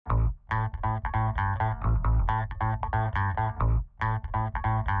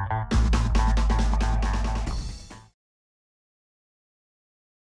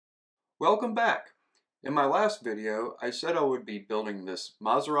Welcome back! In my last video, I said I would be building this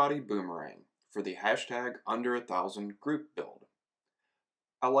Maserati Boomerang for the hashtag under1000 group build.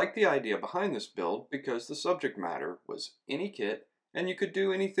 I like the idea behind this build because the subject matter was any kit and you could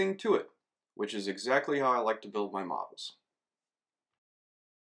do anything to it, which is exactly how I like to build my models.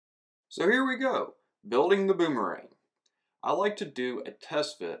 So here we go, building the Boomerang. I like to do a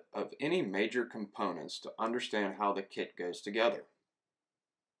test fit of any major components to understand how the kit goes together.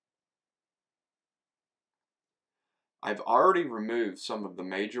 I've already removed some of the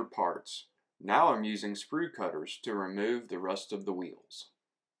major parts. Now I'm using sprue cutters to remove the rest of the wheels.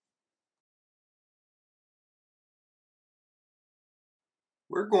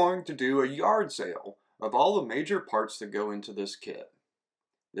 We're going to do a yard sale of all the major parts that go into this kit.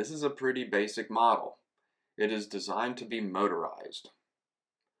 This is a pretty basic model. It is designed to be motorized.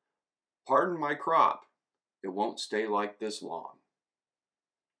 Pardon my crop, it won't stay like this long.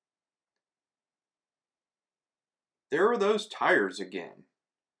 There are those tires again.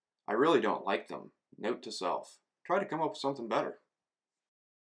 I really don't like them. Note to self, try to come up with something better.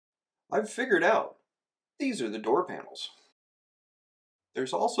 I've figured out. These are the door panels.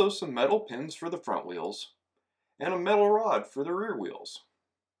 There's also some metal pins for the front wheels and a metal rod for the rear wheels.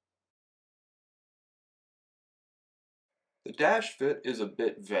 The dash fit is a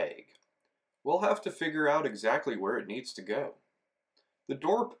bit vague. We'll have to figure out exactly where it needs to go. The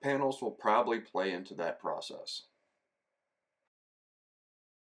door panels will probably play into that process.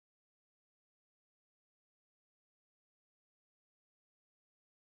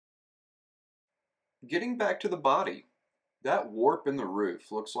 Getting back to the body, that warp in the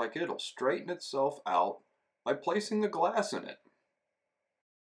roof looks like it'll straighten itself out by placing the glass in it.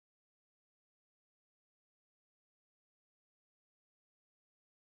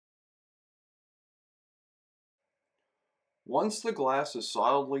 Once the glass is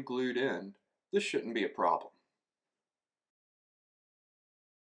solidly glued in, this shouldn't be a problem.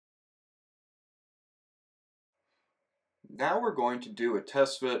 Now we're going to do a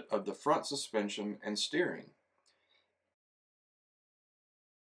test fit of the front suspension and steering.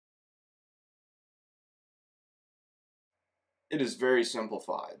 It is very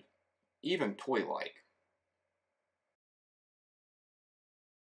simplified, even toy-like.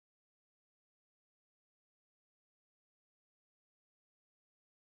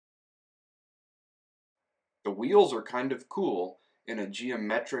 The wheels are kind of cool in a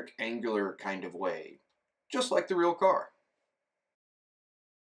geometric, angular kind of way, just like the real car.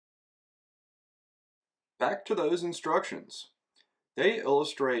 Back to those instructions. They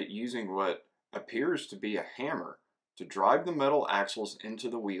illustrate using what appears to be a hammer to drive the metal axles into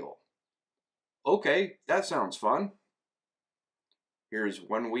the wheel. Okay, that sounds fun. Here's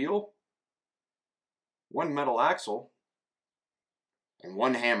one wheel, one metal axle, and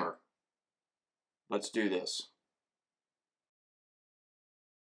one hammer. Let's do this.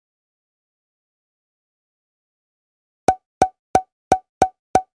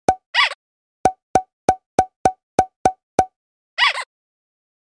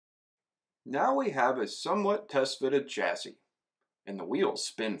 Now we have a somewhat test-fitted chassis, and the wheels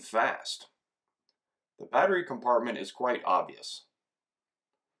spin fast. The battery compartment is quite obvious.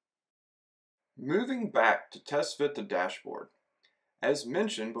 Moving back to test fit the dashboard. As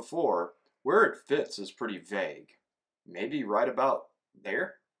mentioned before, where it fits is pretty vague. Maybe right about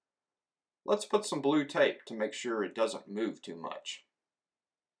there? Let's put some blue tape to make sure it doesn't move too much.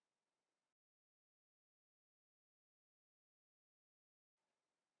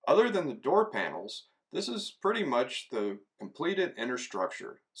 Other than the door panels, this is pretty much the completed inner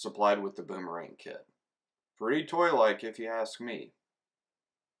structure supplied with the Boomerang kit. Pretty toy-like if you ask me.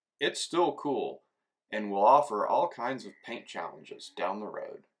 It's still cool and will offer all kinds of paint challenges down the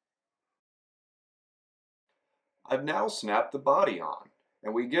road. I've now snapped the body on,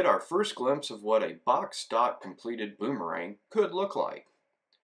 and we get our first glimpse of what a box stock completed Boomerang could look like.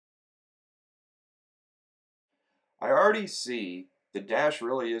 I already see the dash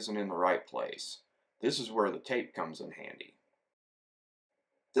really isn't in the right place. This is where the tape comes in handy.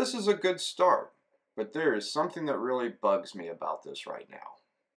 This is a good start, but there is something that really bugs me about this right now.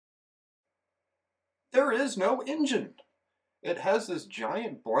 There is no engine. It has this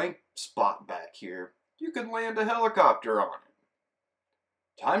giant blank spot back here. You could land a helicopter on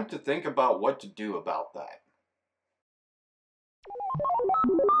it. Time to think about what to do about that.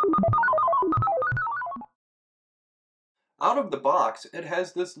 Out of the box, it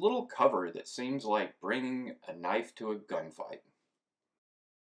has this little cover that seems like bringing a knife to a gunfight.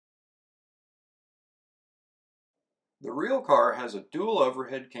 The real car has a dual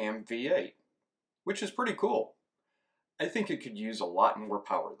overhead cam V8, which is pretty cool. I think it could use a lot more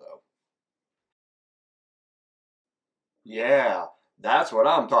power though. Yeah, that's what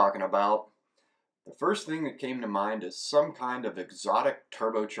I'm talking about. The first thing that came to mind is some kind of exotic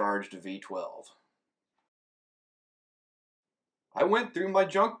turbocharged V12. I went through my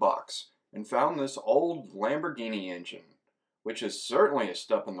junk box and found this old Lamborghini engine, which is certainly a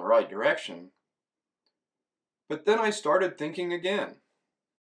step in the right direction. But then I started thinking again.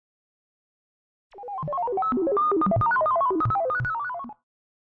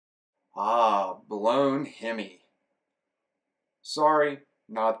 Ah, blown Hemi. Sorry,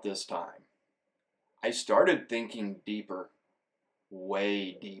 not this time. I started thinking deeper,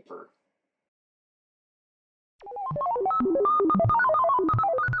 way deeper.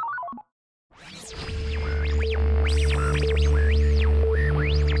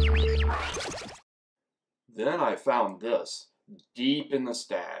 Then I found this, deep in the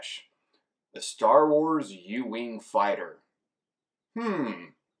stash. The Star Wars U-Wing Fighter.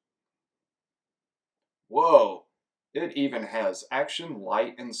 Whoa, it even has action,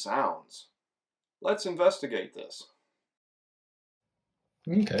 light, and sounds. Let's investigate this.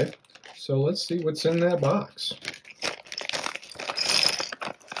 Okay, so let's see what's in that box.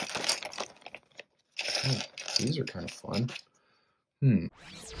 Oh, these are kind of fun.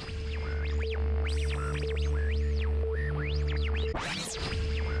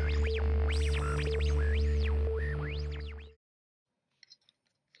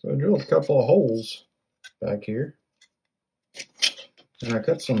 So I drilled a couple of holes back here, and I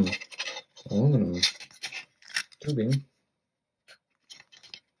cut some aluminum tubing.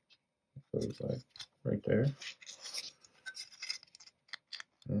 Goes like right there.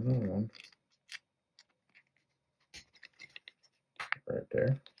 Another one right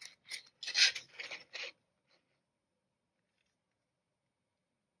there.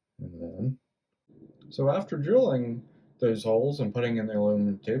 And then, so after drilling those holes and putting in the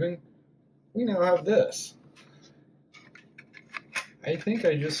aluminum tubing, we now have this. I think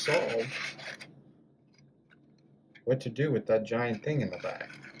I just solved what to do with that giant thing in the back.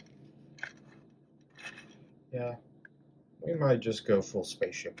 Yeah, we might just go full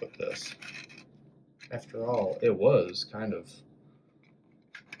spaceship with this. After all, it was kind of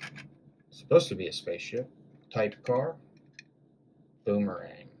supposed to be a spaceship type car.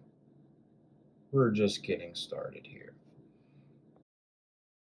 Boomerang. We're just getting started here.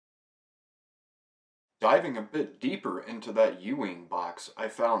 Diving a bit deeper into that U-Wing box, I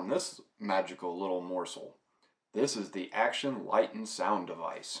found this magical little morsel. This is the Action Light and Sound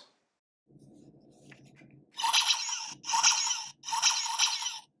device.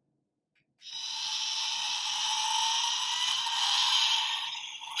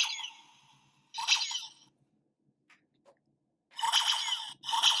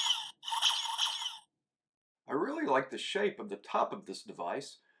 I really like the shape of the top of this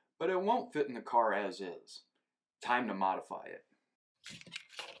device, but it won't fit in the car as is. Time to modify it.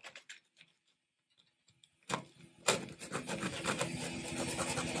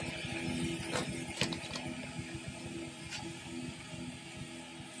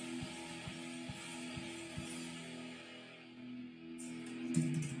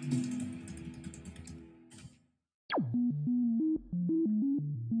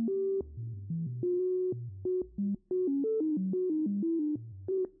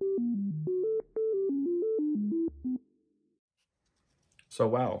 So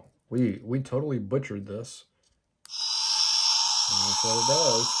wow, we totally butchered this. And that's what it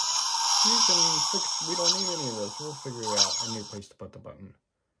does. We don't need any of this. We'll figure out a new place to put the button.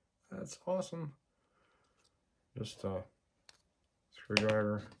 That's awesome. Just a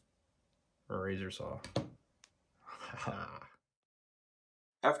screwdriver or a razor saw.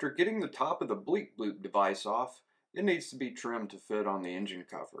 After getting the top of the bleep bloop device off, it needs to be trimmed to fit on the engine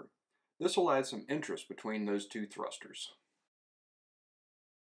cover. This will add some interest between those two thrusters.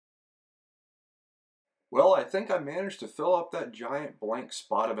 Well, I think I managed to fill up that giant blank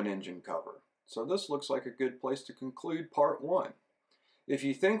spot of an engine cover, so this looks like a good place to conclude part 1. If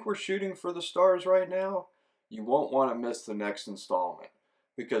you think we're shooting for the stars right now, you won't want to miss the next installment,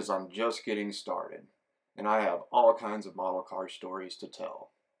 because I'm just getting started, and I have all kinds of model car stories to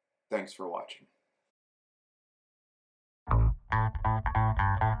tell. Thanks for watching.